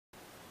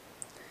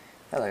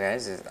Hello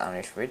guys, this is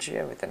Anish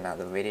here with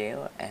another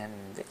video, and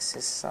this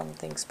is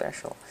something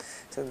special.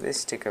 So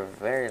this took a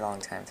very long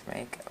time to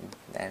make,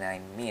 and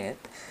I mean it.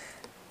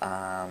 The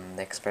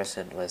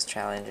XPRESSO was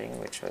challenging,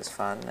 which was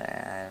fun,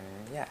 and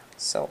yeah.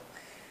 So,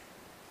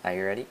 are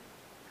you ready?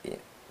 Yeah.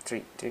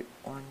 3, 2,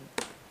 1.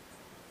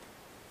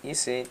 You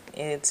see it,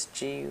 it's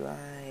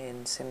GUI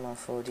in Cinema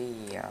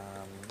 4D.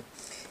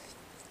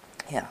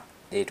 Yeah,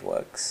 it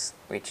works,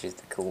 which is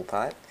the cool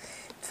part.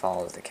 It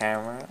follows the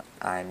camera.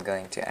 I'm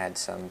going to add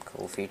some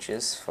cool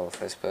features for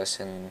first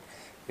person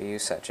view,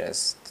 such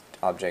as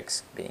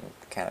objects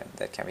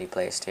that can be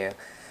placed here,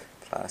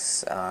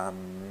 plus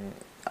an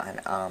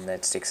arm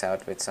that sticks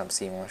out with some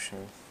C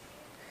motion.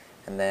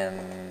 And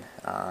then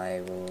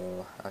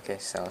so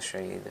I'll show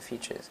you the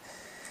features.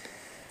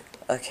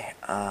 Okay,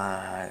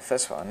 the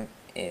first one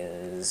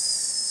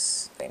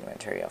is the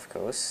inventory, of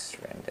course.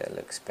 Render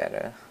looks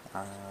better.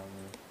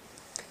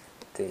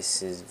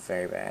 This is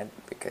very bad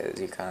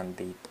because you can't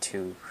be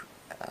too.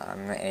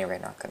 Anyway,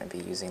 not going to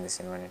be using this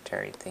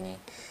inventory thingy.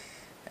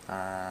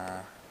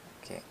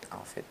 Okay,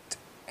 off it.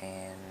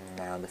 And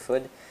now the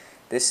food.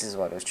 This is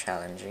what was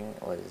challenging,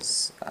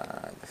 was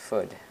the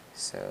food.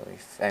 So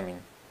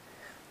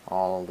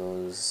all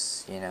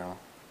those,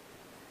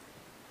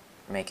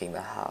 making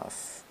the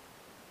half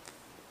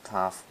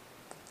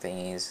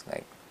thingies,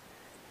 like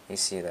you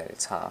see that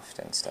it's halved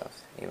and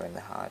stuff. Even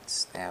the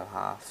hearts, they have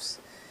halves.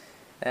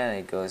 And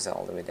it goes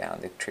all the way down.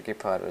 The tricky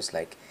part was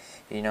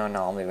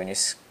normally when you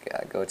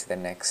go to the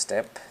next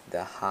step,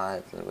 the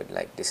heart would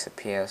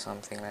disappear or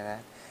something like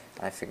that.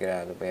 I figured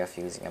out a way of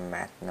using a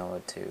math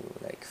node to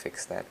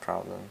fix that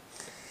problem.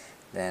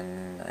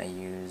 Then I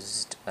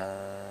used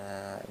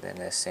then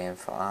the same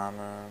for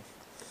armor.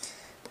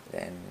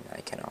 Then I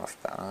can off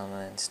the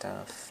armor and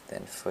stuff.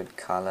 Then food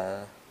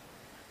color,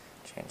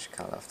 change the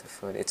color of the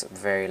food. It's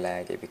very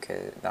laggy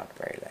because, not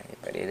very laggy,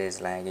 but it is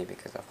laggy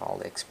because of all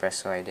the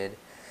XPRESSO I did.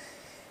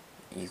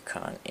 You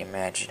can't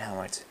imagine how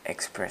much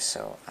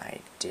XPRESSO I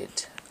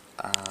did.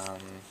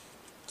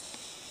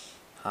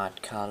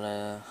 Hard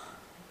color,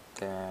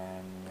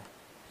 then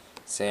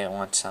say I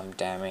want some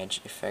damage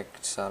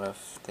effect sort of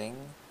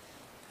thing.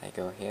 I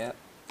go here,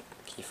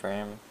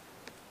 keyframe,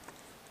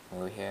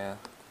 move here,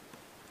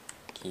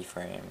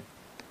 keyframe,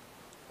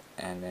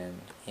 and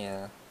then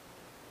here,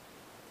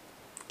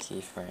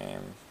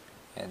 keyframe,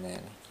 and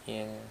then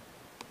here,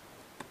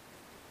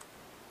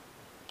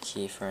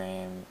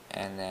 keyframe,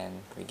 and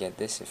then we get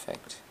this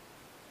effect.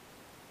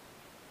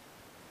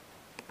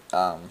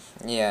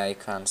 Yeah, you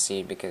can't see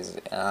it because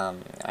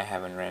I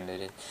haven't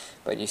rendered it,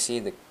 but you see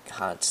the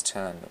hearts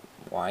turn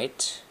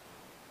white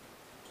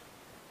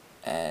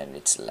and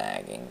it's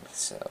lagging,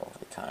 so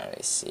we can't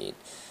really see it.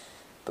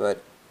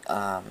 But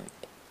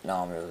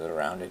normally we'll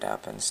round it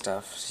up and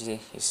stuff. You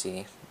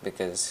see,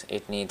 because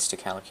it needs to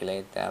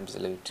calculate the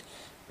absolute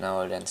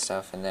node and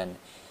stuff, and then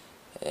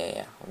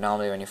yeah,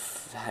 normally when you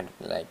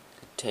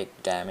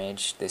take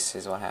damage, this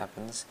is what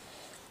happens,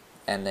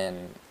 and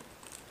then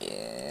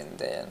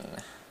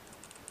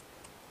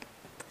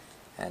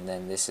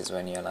this is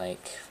when you're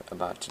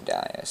about to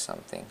die or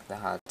something. The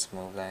hearts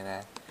move like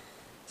that,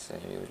 so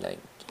you would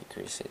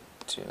decrease it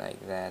to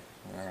that,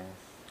 and then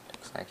it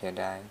looks like you're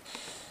dying.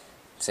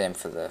 Same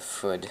for the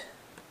food.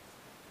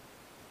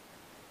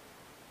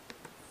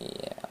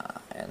 Yeah,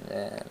 and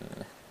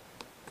then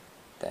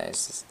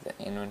there's the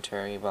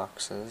inventory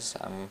boxes.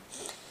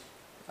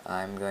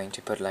 I'm going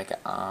to put an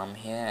arm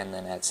here and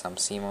then add some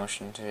C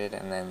motion to it,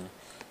 and then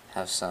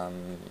have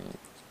some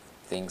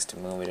things to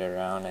move it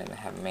around, and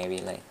have maybe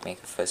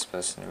make a first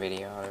person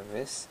video out of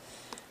this.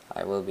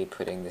 I will be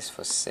putting this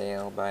for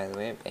sale, by the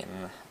way,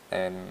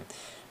 and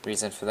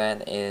reason for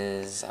that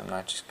is I'm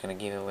not just gonna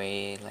give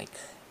away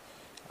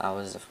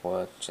hours of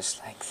work just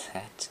like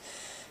that.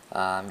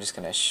 I'm just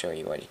gonna show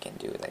you what you can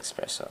do with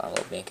XPRESSO. I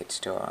will make a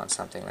tutorial on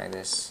something like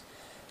this.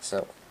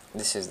 So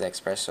this is the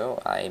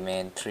XPRESSO. I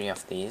made 3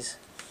 of these.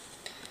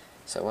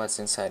 So what's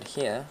inside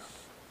here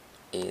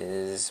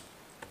is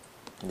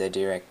the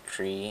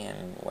directory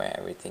and where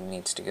everything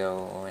needs to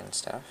go and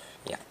stuff.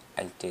 Yeah,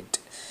 I did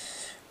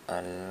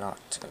a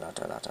lot.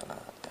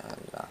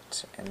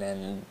 And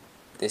then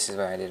this is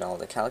where I did all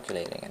the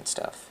calculating and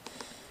stuff,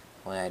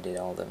 where I did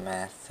all the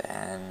math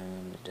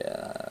and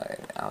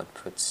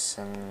outputs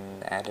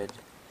and added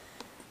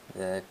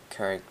the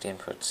correct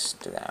inputs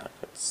to the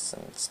outputs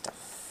and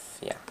stuff.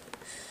 Yeah.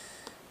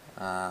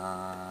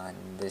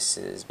 This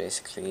is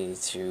basically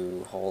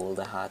to hold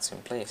the hearts in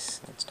place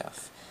and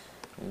stuff.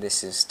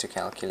 This is to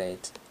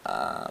calculate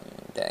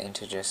the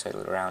integer, so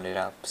it'll round it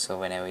up, so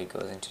whenever it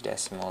goes into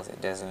decimals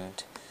it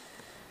doesn't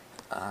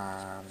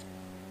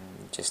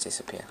just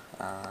disappear.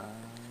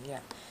 Yeah,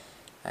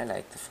 I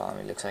like the form.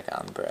 It looks like an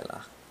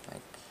umbrella,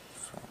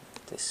 from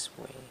this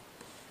way,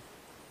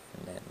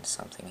 and then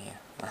something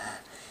here.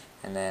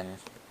 And then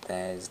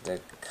there's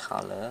the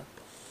color,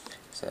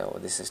 so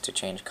this is to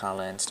change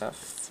color and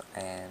stuff,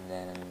 and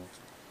then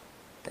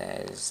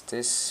there's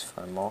this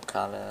for more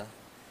color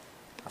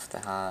of the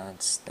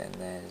hearts, then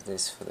there's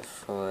this for the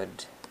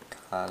food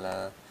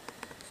color,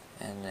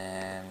 and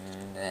then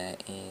there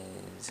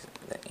is is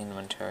the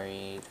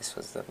inventory. This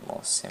was the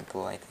most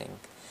simple, I think.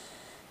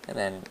 And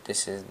then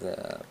this is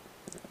the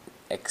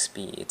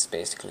XP. It's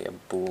basically a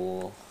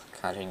bool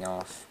cutting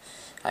off.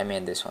 I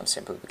made this one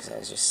simple because I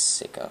was just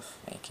sick of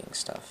making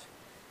stuff.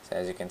 So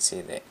as you can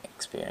see, the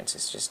experience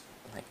is just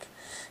like,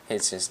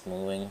 it's just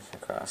moving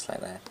across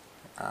like that.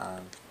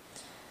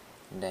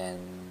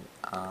 Then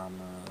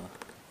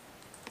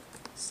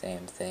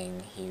same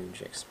thing, huge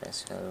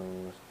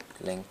XPRESSO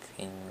link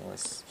thing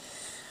was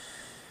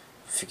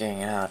figuring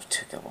it out,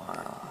 took a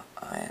while.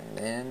 And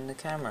then the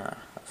camera,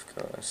 of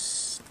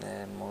course,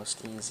 the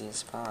most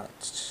easiest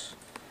part.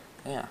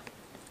 Yeah.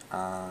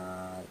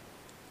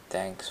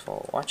 Thanks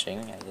for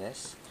watching, I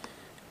guess,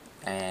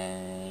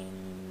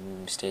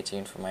 and stay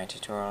tuned for my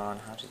tutorial on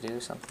how to do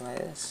something like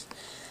this.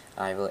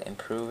 I will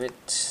improve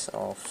it,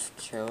 of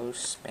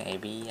course,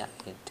 maybe, I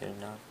do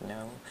not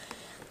know.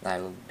 I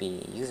will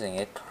be using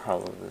it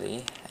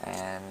probably,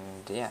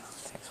 and yeah,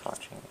 thanks for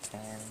watching,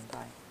 and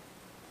bye.